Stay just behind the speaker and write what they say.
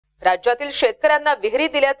राज्यातील शेतकऱ्यांना विहिरी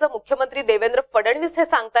दिल्याचं मुख्यमंत्री देवेंद्र फडणवीस हे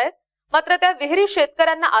सांगतायत, मात्र त्या विहिरी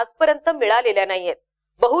शेतकऱ्यांना आजपर्यंत मिळालेल्या नाहीयेत।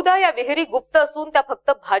 बहुधा या विहिरी गुप्त असून त्या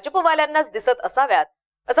फक्त भाजपवाल्यांनाच दिसत असाव्यात,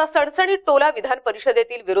 असा सणसणीत टोला विधान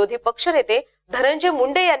परिषदेतील विरोधी पक्षनेते धनंजय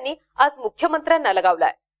मुंडे यांनी आज मुख्यमंत्र्यांना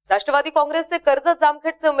लगावलाय। राष्ट्रवादी काँग्रेसचे कर्जत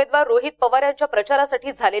जामखेडचे उमेदवार रोहित पवार यांच्या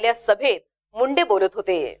प्रचारासाठी झालेल्या सभेत मुंडे बोलत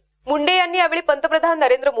होते। मुंडे यांनी यावेळी पंतप्रधान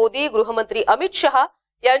नरेंद्र मोदी, गृहमंत्री अमित शहा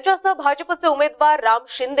यांच्यासह भाजपचे उमेदवार राम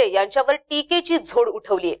शिंदे यांच्यावर टीकेची झोड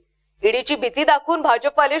उठवली। ईडीची भीती दाखवून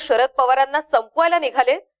भाजपवाले शरद पवारांना संपवायला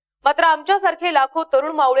निघाले, मात्र आमच्यासारखे लाखो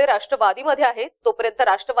तरुण मावळे राष्ट्रवादीमध्ये आहेत, तोपर्यंत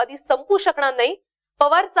राष्ट्रवादी संपू शकणार नाही।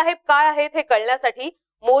 पवार साहेब काय आहेत हे कळण्यासाठी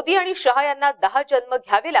मोदी आणि शहा यांना 10 जन्म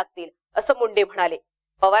घ्यावे लागतील, असं मुंडे म्हणाले।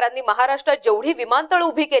 पवारांनी महाराष्ट्रात जेवढी विमानतळ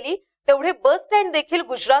उभी केली तेवढे बस स्टँड देखील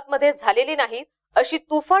गुजरातमध्ये झालेले नाहीत, अशी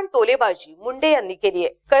तुफान टोलेबाजी मुंडे यांनी केली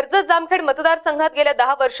आहे। कर्जत जामखेड मतदारसंघात गेल्या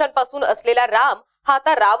 10 वर्षांपासून असलेला राम हा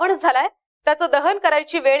आता रावण झालाय, त्याचं दहन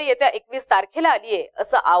करायची वेळ येत्या 21 तारखेला आलीये,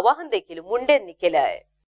 असं आवाहन देखील मुंडेंनी केलं आहे।